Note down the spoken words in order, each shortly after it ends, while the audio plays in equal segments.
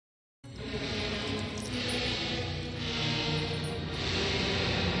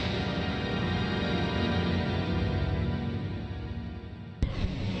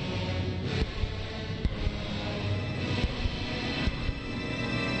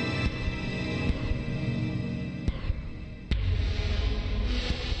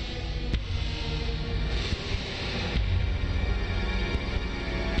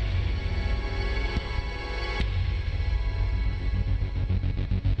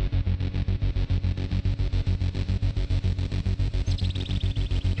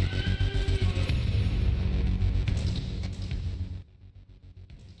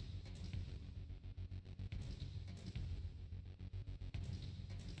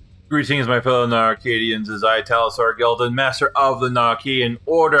Greetings, my fellow Narcadians, as I, Talsar Gildan, master of the Narcadian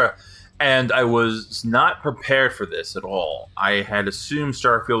Order. And I was not prepared for this at all. I had assumed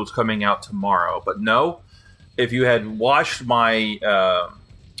Starfield was coming out tomorrow, but no. If you had watched my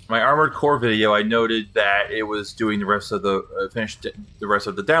my Armored Core video, I noted that it was doing the rest of the finished the rest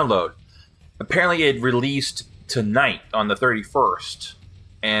of the download. Apparently, it released tonight on the 31st,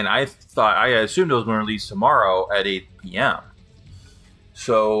 and I assumed it was going to release tomorrow at 8 p.m.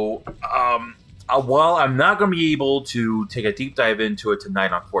 So, while I'm not going to be able to take a deep dive into it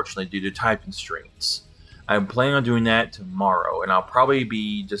tonight, unfortunately, due to time constraints, I'm planning on doing that tomorrow, and I'll probably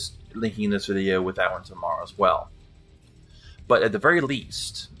be just linking this video with that one tomorrow as well. But at the very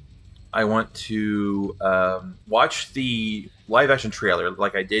least, I want to watch the live-action trailer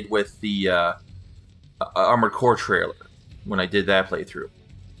like I did with the Armored Core trailer when I did that playthrough.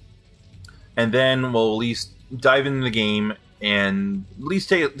 And then we'll at least dive into the game and at least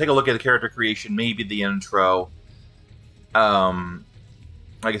take a look at the character creation, maybe the intro. Like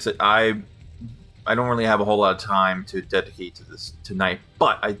I said, I don't really have a whole lot of time to dedicate to this tonight,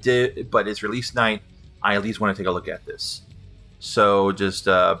 but it's release night. I at least want to take a look at this. So just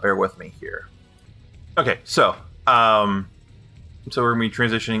bear with me here. Okay, so we're going to be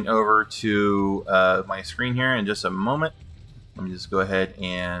transitioning over to my screen here in just a moment. Let me just go ahead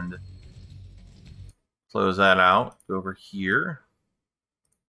and close that out. Go over here.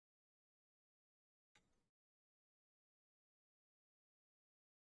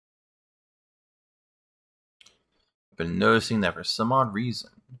 I've been noticing that for some odd reason,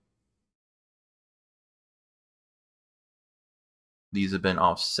 these have been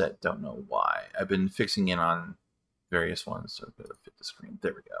offset. Don't know why. I've been fixing it on various ones, so I've got to fit the screen.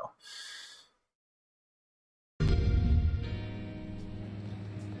 There we go.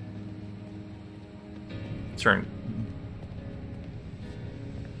 Turn.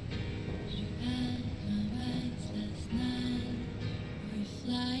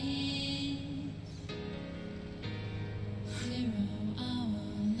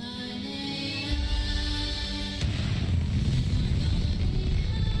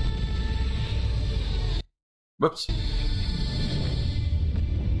 Whoops.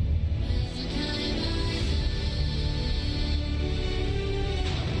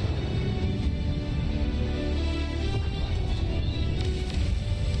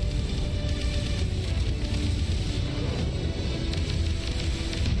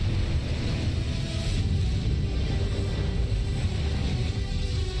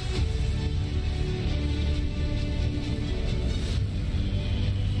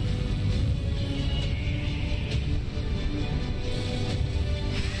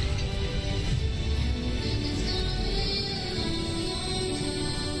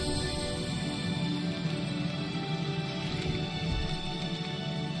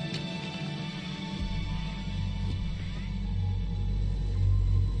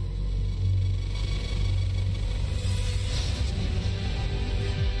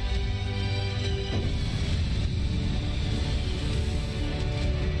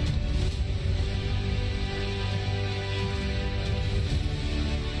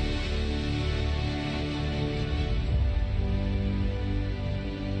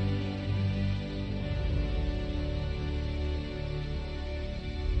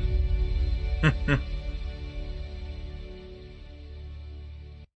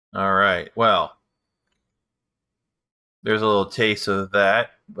 All right, well, there's a little taste of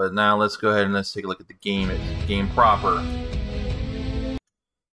that, but now let's go ahead and let's take a look at the game proper.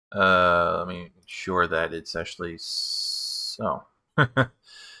 Let me make sure that it's actually so. Hold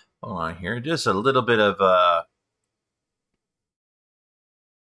on here, just a little bit of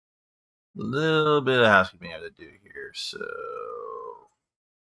housekeeping I have to do here, so.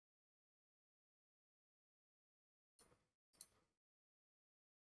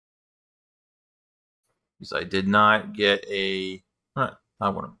 Because I did not get a. I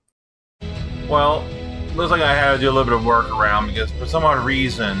want to. Well, looks like I had to do a little bit of workaround because for some odd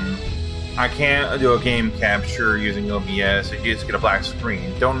reason I can't do a game capture using OBS. I just get a black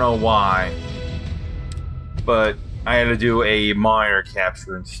screen. Don't know why, but I had to do a monitor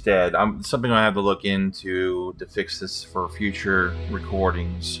capture instead. Something I have to look into to fix this for future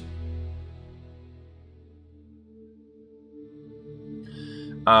recordings.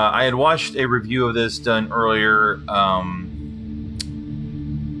 I had watched a review of this done earlier.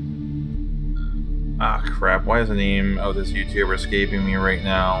 Crap. Why is the name of this YouTuber escaping me right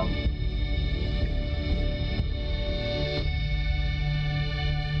now?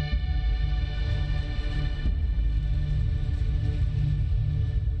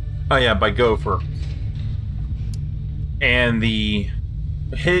 Oh yeah, by Gopher. And the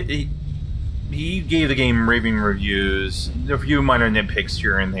he gave the game raving reviews, a few minor nitpicks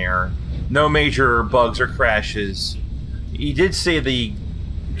here and there. No major bugs or crashes. He did say the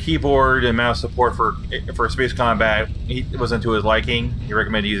keyboard and mouse support for space combat wasn't to his liking. He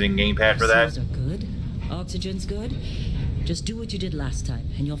recommended using gamepad for that. Cells are good. Oxygen's good. Just do what you did last time,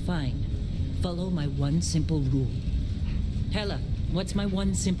 and you're fine. Follow my one simple rule. Hella, what's my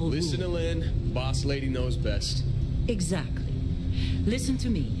one simple rule? Listen to Lynn. Boss lady knows best. Exactly. Listen to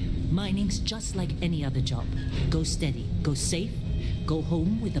me. Mining's just like any other job. Go steady, go safe, go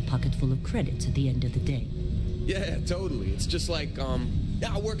home with a pocket full of credits at the end of the day. Yeah, totally. It's just like,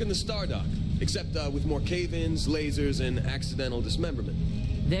 I work in the Star Dock. Except, with more cave-ins, lasers, and accidental dismemberment.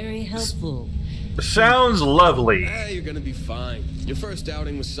 Very helpful. Sounds lovely. You're gonna be fine. Your first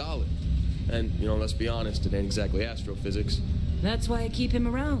outing was solid. And, let's be honest, it ain't exactly astrophysics. That's why I keep him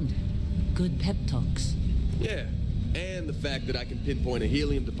around. Good pep talks. Yeah. And the fact that I can pinpoint a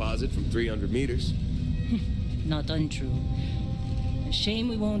helium deposit from 300 meters. Not untrue. A shame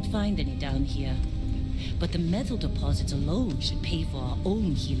we won't find any down here. But the metal deposits alone should pay for our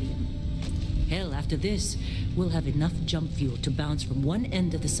own helium. Hell, after this, we'll have enough jump fuel to bounce from one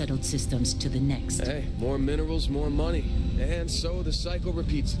end of the settled systems to the next. Hey, more minerals, more money. And so the cycle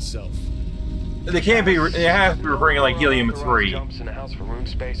repeats itself. They can't be. They have to be referring to like helium-3. Jumps in the house for room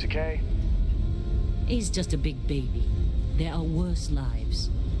space, okay? He's just a big baby. There are worse lives.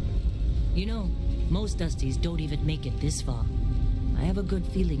 Most Dusties don't even make it this far. I have a good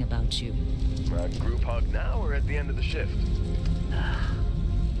feeling about you. Group hug now or at the end of the shift?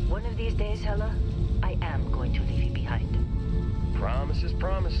 One of these days, Hella, I am going to leave you behind. Promises,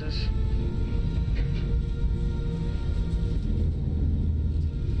 promises.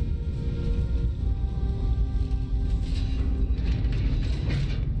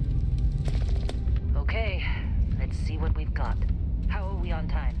 Okay, let's see what we've got. How are we on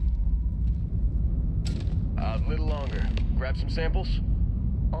time? A little longer. Grab some samples?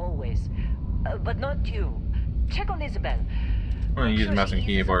 Always. But not you. Check on Isabel. I'm gonna use mouse and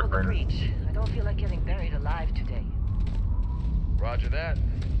keyboard for I don't feel like getting buried alive today. Roger that.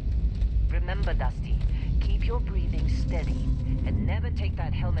 Remember, Dusty, keep your breathing steady and never take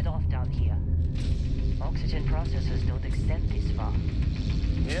that helmet off down here. Oxygen processors don't extend this far.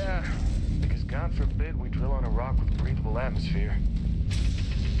 Yeah, because God forbid we drill on a rock with breathable atmosphere.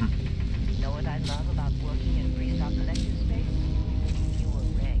 Know what I love about working in freestyle collective space? Fewer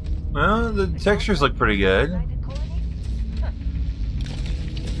regs. Well, the textures look pretty good.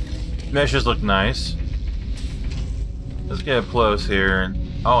 Meshes look nice. Let's get up close here.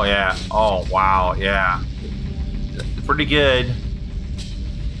 Oh yeah. Oh wow. Yeah. Pretty good.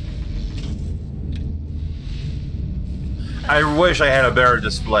 I wish I had a better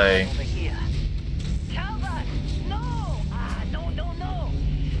display. Over here. Calvert! No! No.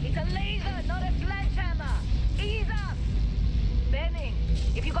 It's a laser, not a sledgehammer. Ease up. Benning,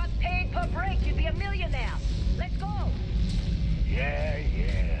 if you got paid per break, you'd be a millionaire. Let's go. Yeah,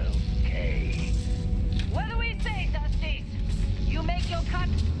 okay. What do we say, Dusties? You make your cut,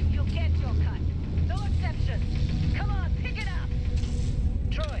 you get your cut. No exceptions. Come on, pick it up.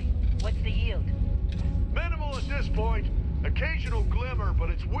 Troy, what's the yield? Minimal at this point. Occasional glimmer, but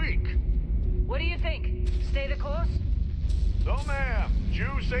it's weak. What do you think? Stay the course? No, ma'am.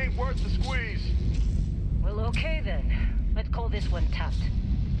 Juice ain't worth the squeeze. Well, okay then. Let's call this one tapped.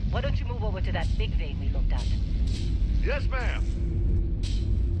 Why don't you move over to that big vein we looked at? Yes, ma'am.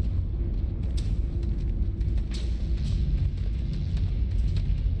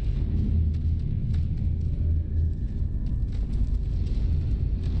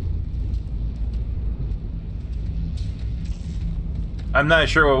 I'm not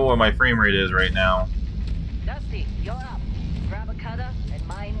sure what my frame rate is right now. Dusty, you're up. Grab a cutter and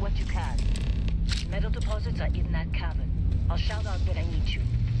mine what you can. Metal deposits are in that cavern. I'll shout out when I need you.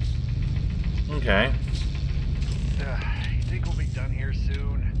 Okay. You think we'll be done here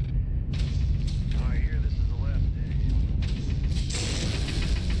soon? Oh, I hear this is the last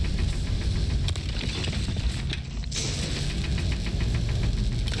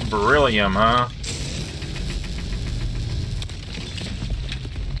day. Beryllium, huh?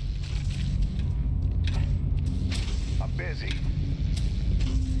 I'm busy.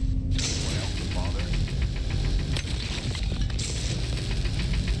 What else to bother?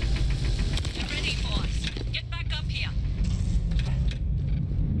 Get ready, boys. Get back up here.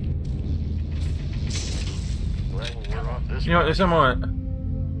 Well, we're on this. There's someone.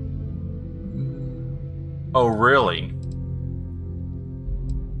 Oh, really?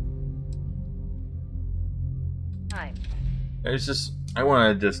 Time. It's just. I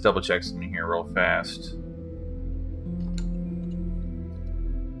want to just double check something here real fast.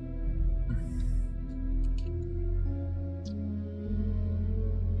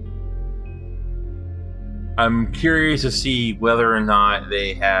 I'm curious to see whether or not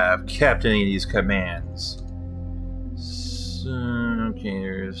they have kept any of these commands. So, okay,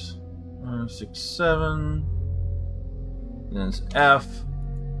 here's 6, 7. And then it's F.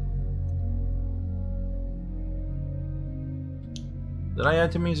 Did I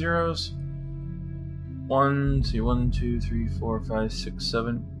add too many zeros? 1, 2, 3, 4, 5, 6,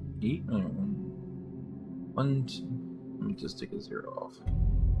 7, 8. 1, 2. Let me just take a 0 off.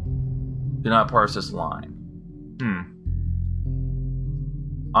 Do not parse this line.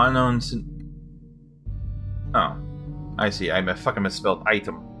 Unknown. Oh, I see. I fucking misspelled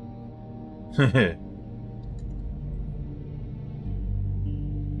item. 2,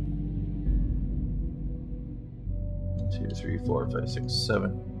 3, 4, 5, 6,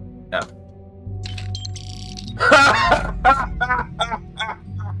 7. F.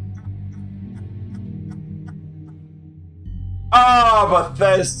 Oh,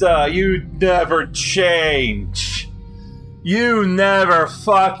 Bethesda, you never change. You never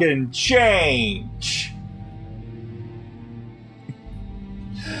fucking change.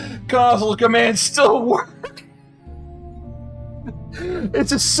 Console commands still work. It's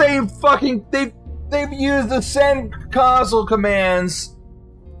the same fucking... They've used the same console commands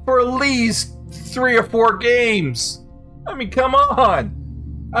for at least 3 or 4 games. I mean, come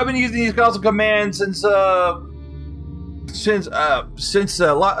on. I've been using these console commands since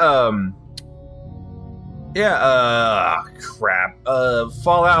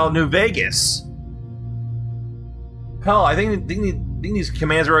Fallout New Vegas. Hell, I think these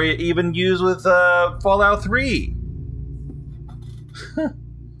commands were even used with Fallout 3.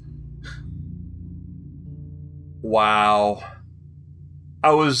 Wow. I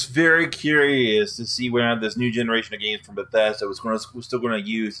was very curious to see when this new generation of games from Bethesda was still going to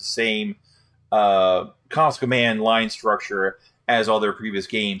use the same console command line structure as all their previous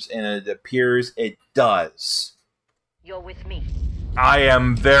games, and it appears it does. You're with me. I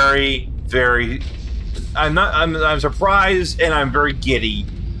am very, very... I'm surprised, and I'm very giddy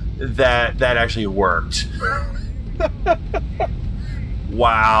that actually worked.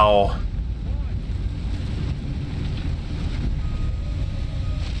 Wow.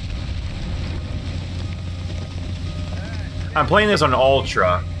 I'm playing this on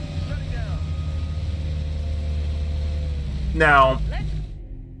Ultra. Now,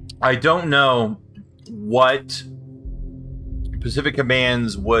 I don't know what specific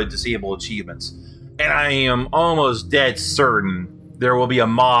commands would disable achievements, and I am almost dead certain there will be a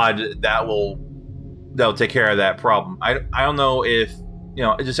mod that'll take care of that problem. I don't know if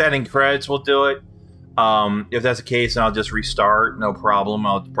just adding credits will do it. If that's the case, then I'll just restart. No problem.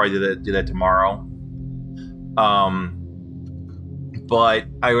 I'll probably do that tomorrow. But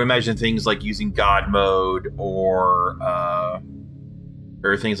I would imagine things like using God mode or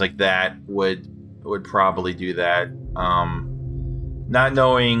things like that would probably do that. Not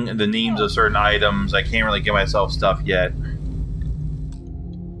knowing the names of certain items, I can't really give myself stuff yet.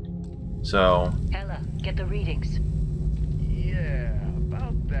 So. Ella, get the readings. Yeah,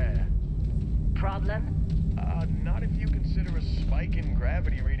 about that. Problem? Not if you consider a spike in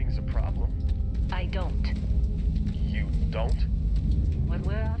gravity readings a problem. I don't. You don't? What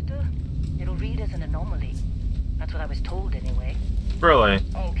we're after? It'll read as an anomaly. That's what I was told anyway. Really?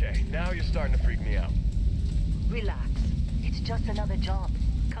 Okay, now you're starting to freak me out. Relax. It's just another job.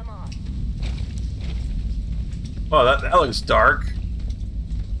 Come on. Well, that looks dark.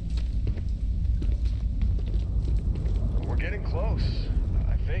 We're getting close,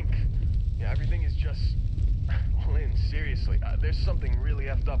 I think. Yeah, everything is just... Lynn, seriously, there's something really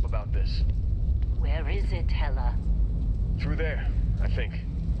effed up about this. Where is it, Hella? Through there, I think.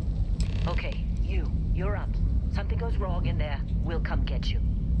 Okay, you're up. Something goes wrong in there, we'll come get you.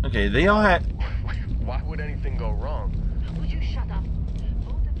 Okay, they all had... Why would anything go wrong? Would you shut up?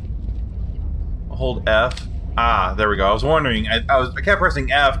 Hold F. Ah, there we go. I was wondering. I kept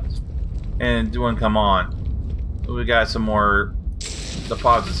pressing F and it wouldn't come on. We got some more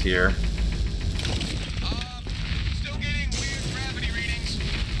deposits here. Still getting weird gravity readings.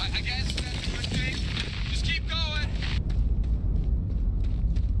 I guess that's a good thing. Just keep going.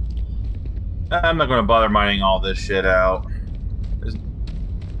 I'm not going to bother mining all this shit out.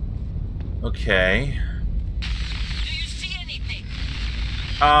 Okay. Do you see anything?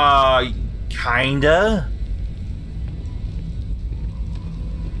 Kinda?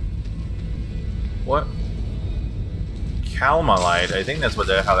 What? Calmalite, I think that's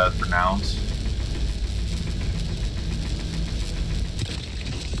how that's pronounced.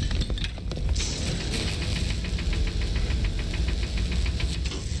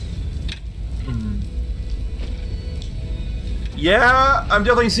 Yeah, I'm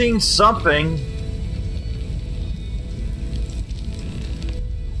definitely seeing something.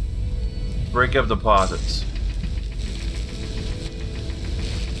 Break up deposits.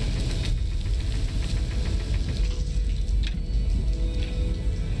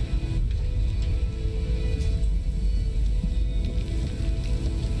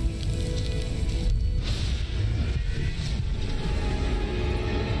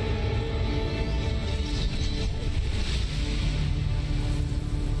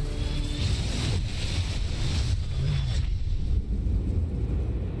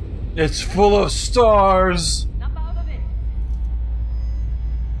 It's full of stars. Snap out of it.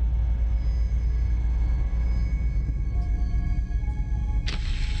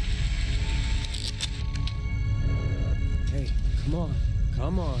 Hey, come on.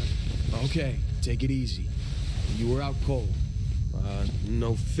 Come on. Okay, take it easy. You were out cold.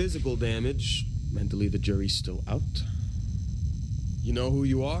 No physical damage. Mentally, the jury's still out. You know who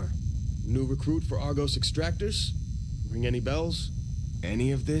you are? New recruit for Argos Extractors? Ring any bells?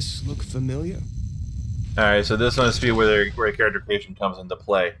 Any of this look familiar? Alright, so this must be where character creation comes into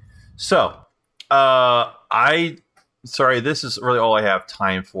play. So, sorry, this is really all I have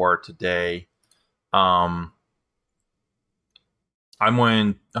time for today. I'm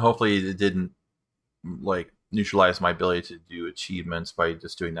going, hopefully it didn't, like, neutralize my ability to do achievements by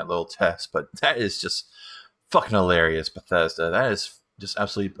just doing that little test, but that is just fucking hilarious, Bethesda. That is just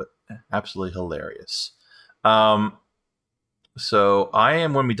absolutely hilarious. So I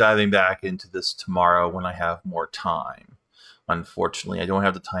am going to be diving back into this tomorrow when I have more time. Unfortunately, I don't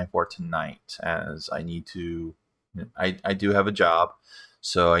have the time for it tonight, as I need to. I do have a job,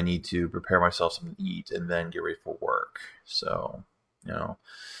 so I need to prepare myself something to eat and then get ready for work. So, you know.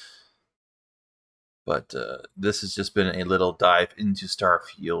 But this has just been a little dive into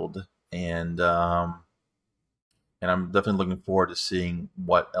Starfield, and I'm definitely looking forward to seeing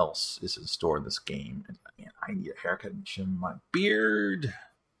what else is in store in this game. And man, I need a haircut and trim my beard.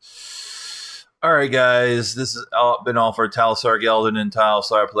 All right, guys, this has been all for Talsar Geldon and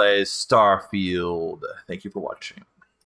Talsar Plays Starfield. Thank you for watching.